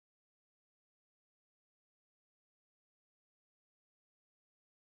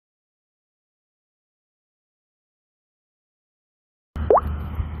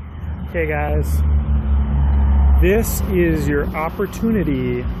Okay guys, this is your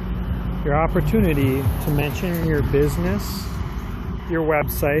opportunity to mention your business, your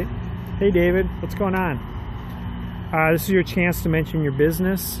website. Hey David, what's going on? This is your chance to mention your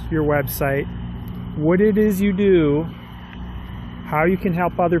business, your website, what it is you do, how you can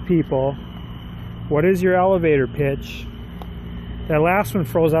help other people, what is your elevator pitch. That last one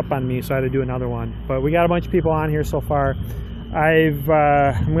froze up on me, so I had to do another one. But we got a bunch of people on here so far. I'm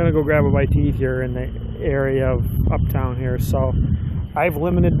gonna go grab a bite to eat here in the area of uptown here. So I've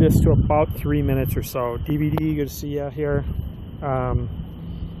limited this to about 3 minutes or so. DVD, good to see you here.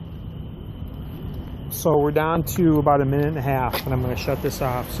 So we're down to about 1.5 minutes, and I'm gonna shut this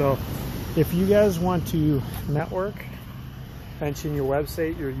off. So if you guys want to network, mention your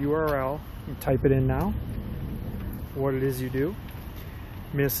website, your URL, you type it in now, what it is you do.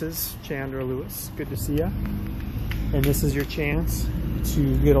 Mrs. Chandra Lewis, good to see you. And this is your chance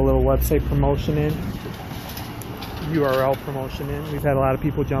to get a little website promotion in, URL promotion in. We've had a lot of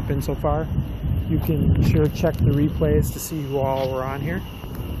people jump in so far. You can sure check the replays to see who all were on here.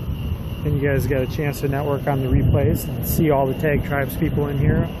 And you guys got a chance to network on the replays and see all the Tag Tribes people in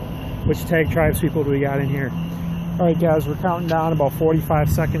here. Which Tag Tribes people do we got in here? Alright guys, we're counting down, about 45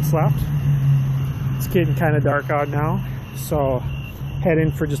 seconds left. It's getting kind of dark out now, so head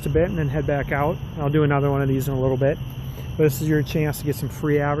in for just a bit and then head back out. I'll do another one of these in a little bit. But this is your chance to get some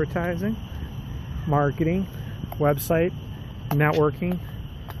free advertising, marketing, website, networking.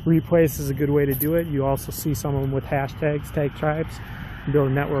 Replays is a good way to do it. You also see some of them with hashtags, Tag Tribes, and build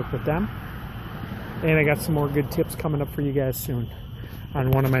a network with them. And I got some more good tips coming up for you guys soon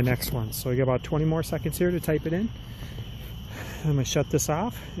on one of my next ones. So I got about 20 more seconds here to type it in. I'm gonna shut this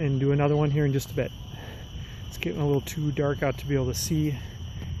off and do another one here in just a bit. It's getting a little too dark out to be able to see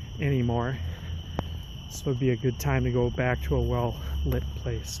anymore. So it'd be a good time to go back to a well-lit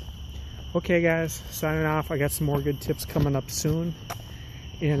place. Okay guys, signing off. I got some more good tips coming up soon.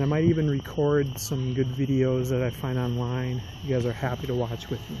 And I might even record some good videos that I find online. You guys are happy to watch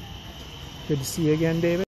with me. Good to see you again, David.